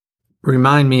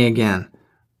Remind me again,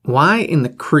 why in the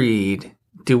Creed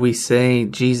do we say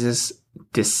Jesus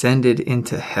descended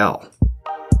into hell?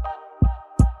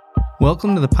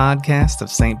 Welcome to the podcast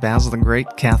of St. Basil the Great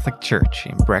Catholic Church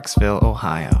in Brecksville,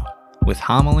 Ohio, with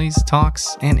homilies,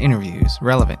 talks, and interviews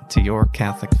relevant to your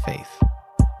Catholic faith.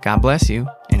 God bless you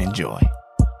and enjoy.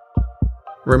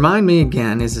 Remind Me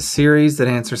Again is a series that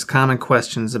answers common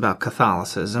questions about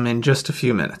Catholicism in just a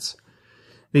few minutes.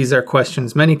 These are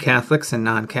questions many Catholics and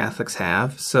non-Catholics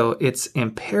have, so it's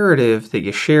imperative that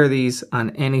you share these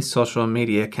on any social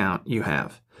media account you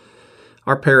have.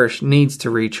 Our parish needs to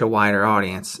reach a wider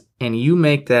audience, and you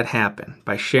make that happen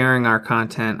by sharing our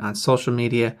content on social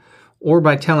media or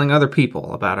by telling other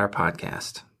people about our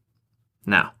podcast.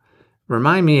 Now,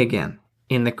 remind me again,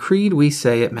 in the Creed we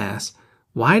say at Mass,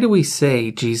 why do we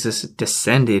say Jesus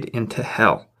descended into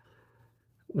hell?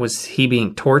 Was he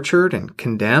being tortured and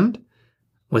condemned?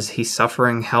 Was he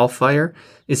suffering hellfire?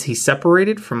 Is he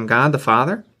separated from God the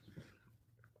Father?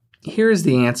 Here is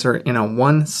the answer in a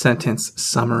one-sentence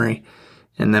summary,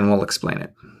 and then we'll explain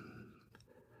it.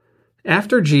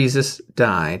 After Jesus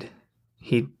died,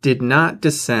 he did not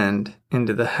descend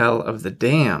into the hell of the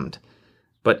damned,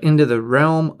 but into the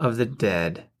realm of the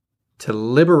dead to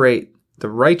liberate the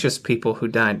righteous people who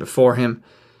died before him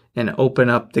and open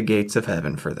up the gates of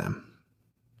heaven for them.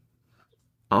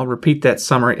 I'll repeat that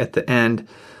summary at the end,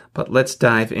 but let's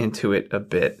dive into it a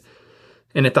bit.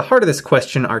 And at the heart of this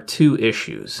question are two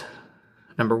issues.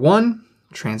 Number one,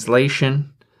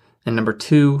 translation, and number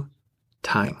two,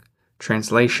 time.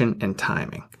 Translation and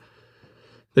timing.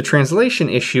 The translation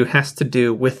issue has to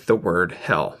do with the word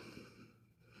hell.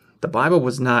 The Bible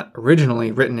was not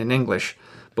originally written in English,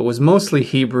 but was mostly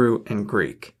Hebrew and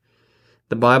Greek.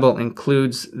 The Bible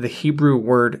includes the Hebrew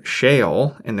word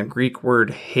Sheol and the Greek word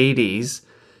Hades,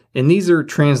 and these are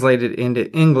translated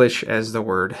into English as the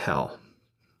word hell.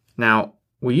 Now,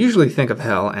 we usually think of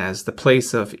hell as the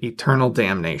place of eternal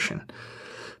damnation,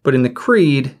 but in the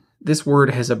Creed, this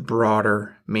word has a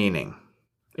broader meaning.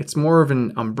 It's more of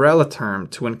an umbrella term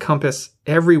to encompass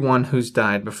everyone who's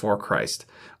died before Christ,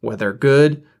 whether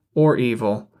good or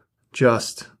evil,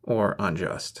 just or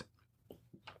unjust.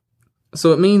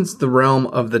 So it means the realm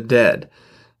of the dead,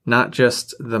 not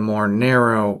just the more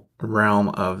narrow realm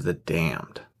of the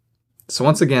damned. So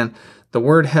once again, the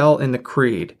word hell in the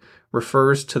Creed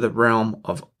refers to the realm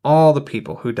of all the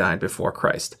people who died before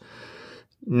Christ,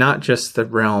 not just the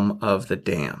realm of the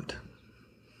damned.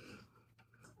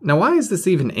 Now, why is this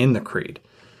even in the Creed?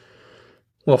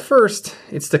 Well, first,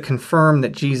 it's to confirm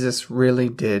that Jesus really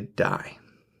did die.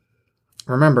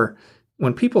 Remember,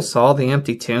 when people saw the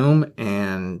empty tomb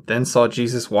and then saw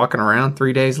Jesus walking around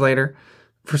 3 days later,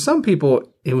 for some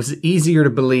people, it was easier to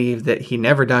believe that he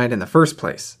never died in the first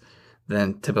place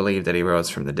than to believe that he rose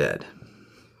from the dead.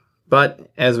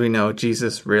 But, as we know,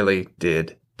 Jesus really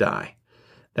did die.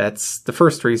 That's the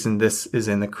first reason this is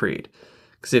in the Creed.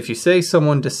 Because if you say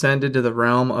someone descended to the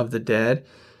realm of the dead,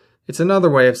 it's another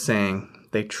way of saying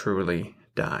they truly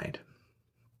died.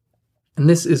 And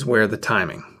this is where the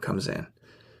timing comes in.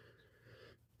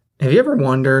 Have you ever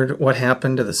wondered what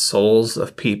happened to the souls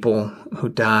of people who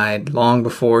died long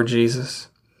before Jesus?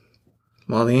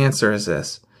 Well, the answer is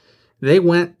this. They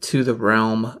went to the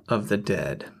realm of the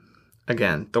dead.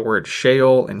 Again, the word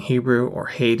Sheol in Hebrew or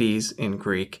Hades in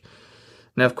Greek.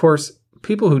 Now, of course,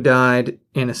 people who died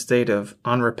in a state of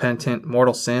unrepentant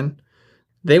mortal sin,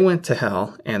 they went to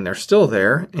hell and they're still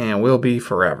there and will be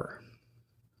forever.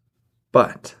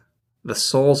 But the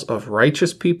souls of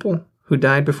righteous people who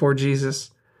died before Jesus,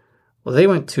 well, they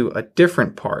went to a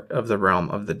different part of the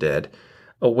realm of the dead,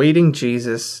 awaiting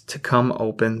Jesus to come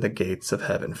open the gates of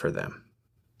heaven for them.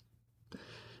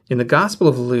 In the Gospel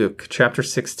of Luke, chapter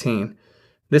 16,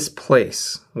 this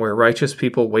place where righteous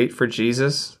people wait for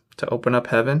Jesus to open up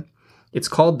heaven, it's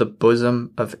called the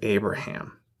bosom of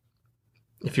Abraham.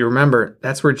 If you remember,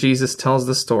 that's where Jesus tells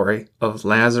the story of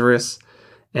Lazarus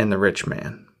and the rich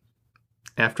man.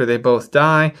 After they both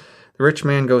die, the rich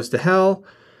man goes to hell,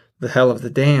 the hell of the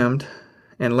damned,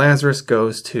 and Lazarus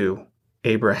goes to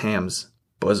Abraham's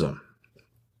bosom.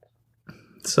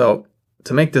 So,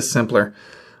 to make this simpler,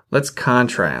 let's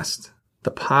contrast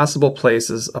the possible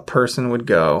places a person would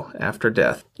go after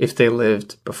death if they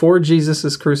lived before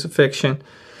Jesus' crucifixion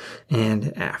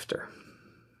and after.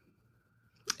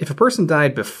 If a person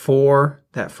died before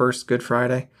that first Good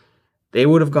Friday, they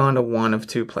would have gone to one of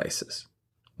two places.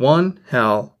 One,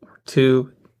 hell, or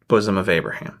two, bosom of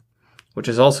Abraham, which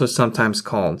is also sometimes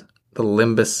called the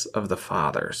limbus of the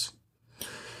fathers.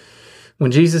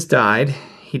 When Jesus died,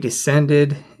 he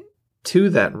descended to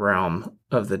that realm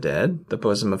of the dead, the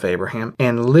bosom of Abraham,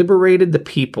 and liberated the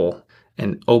people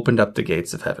and opened up the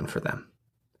gates of heaven for them.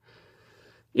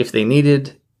 If they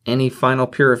needed any final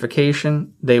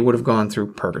purification, they would have gone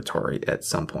through purgatory at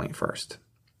some point first.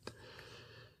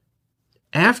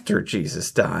 After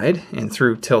Jesus died, and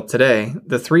through till today,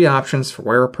 the three options for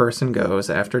where a person goes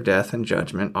after death and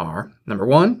judgment are, number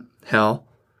 1, hell,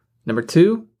 number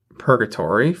 2,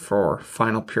 purgatory for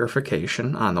final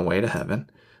purification on the way to heaven,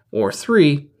 or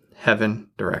 3, heaven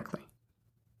directly.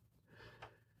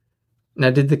 Now,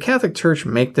 did the Catholic Church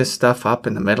make this stuff up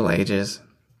in the Middle Ages?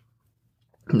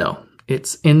 No,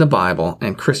 it's in the Bible,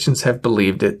 and Christians have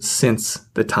believed it since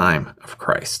the time of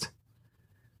Christ.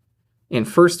 In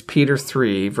 1 Peter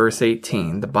 3, verse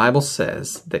 18, the Bible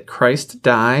says that Christ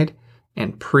died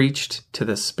and preached to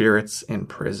the spirits in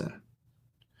prison.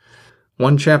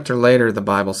 One chapter later, the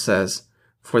Bible says,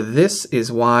 "For this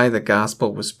is why the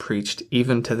gospel was preached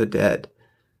even to the dead,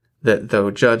 that though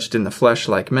judged in the flesh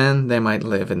like men, they might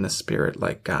live in the spirit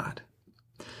like God."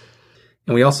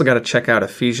 And we also got to check out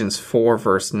Ephesians 4,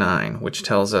 verse 9, which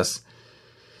tells us,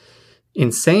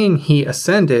 "In saying he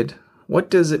ascended, what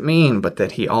does it mean but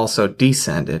that he also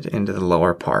descended into the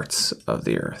lower parts of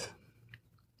the earth?"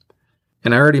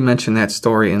 And I already mentioned that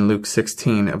story in Luke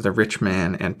 16 of the rich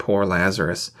man and poor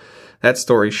Lazarus. That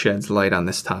story sheds light on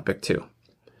this topic too.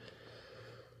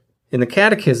 In the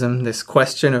Catechism, this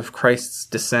question of Christ's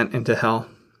descent into hell,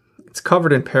 it's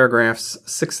covered in paragraphs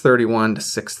 631 to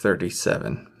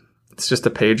 637. It's just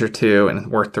a page or two and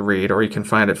worth to read, or you can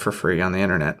find it for free on the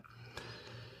internet.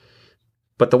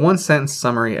 But the one-sentence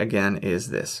summary again is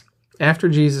this: after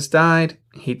Jesus died,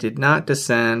 he did not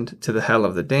descend to the hell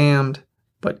of the damned,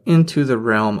 but into the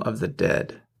realm of the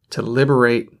dead, to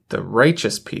liberate the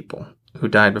righteous people who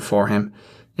died before him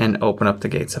and open up the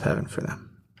gates of heaven for them.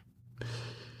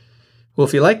 Well,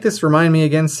 if you like this Remind Me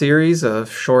Again series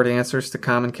of short answers to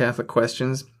common Catholic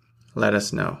questions, let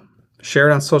us know. Share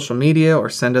it on social media or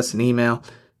send us an email,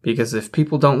 because if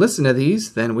people don't listen to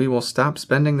these, then we will stop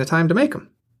spending the time to make them.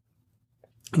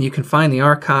 And you can find the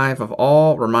archive of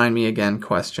all Remind Me Again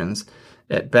questions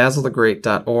at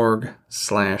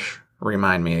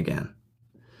basilthegreat.org/remindmeagain.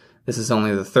 This is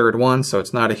only the third one, so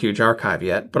it's not a huge archive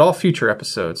yet, but all future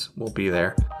episodes will be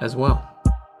there as well.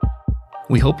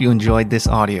 We hope you enjoyed this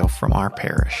audio from our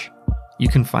parish. You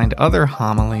can find other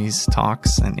homilies,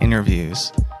 talks, and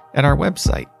interviews at our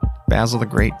website,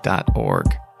 basilthegreat.org,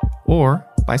 or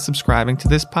by subscribing to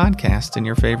this podcast in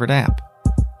your favorite app.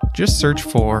 Just search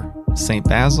for St.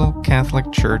 Basil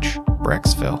Catholic Church,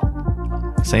 Brecksville.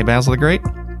 St. Basil the Great,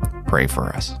 pray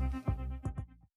for us.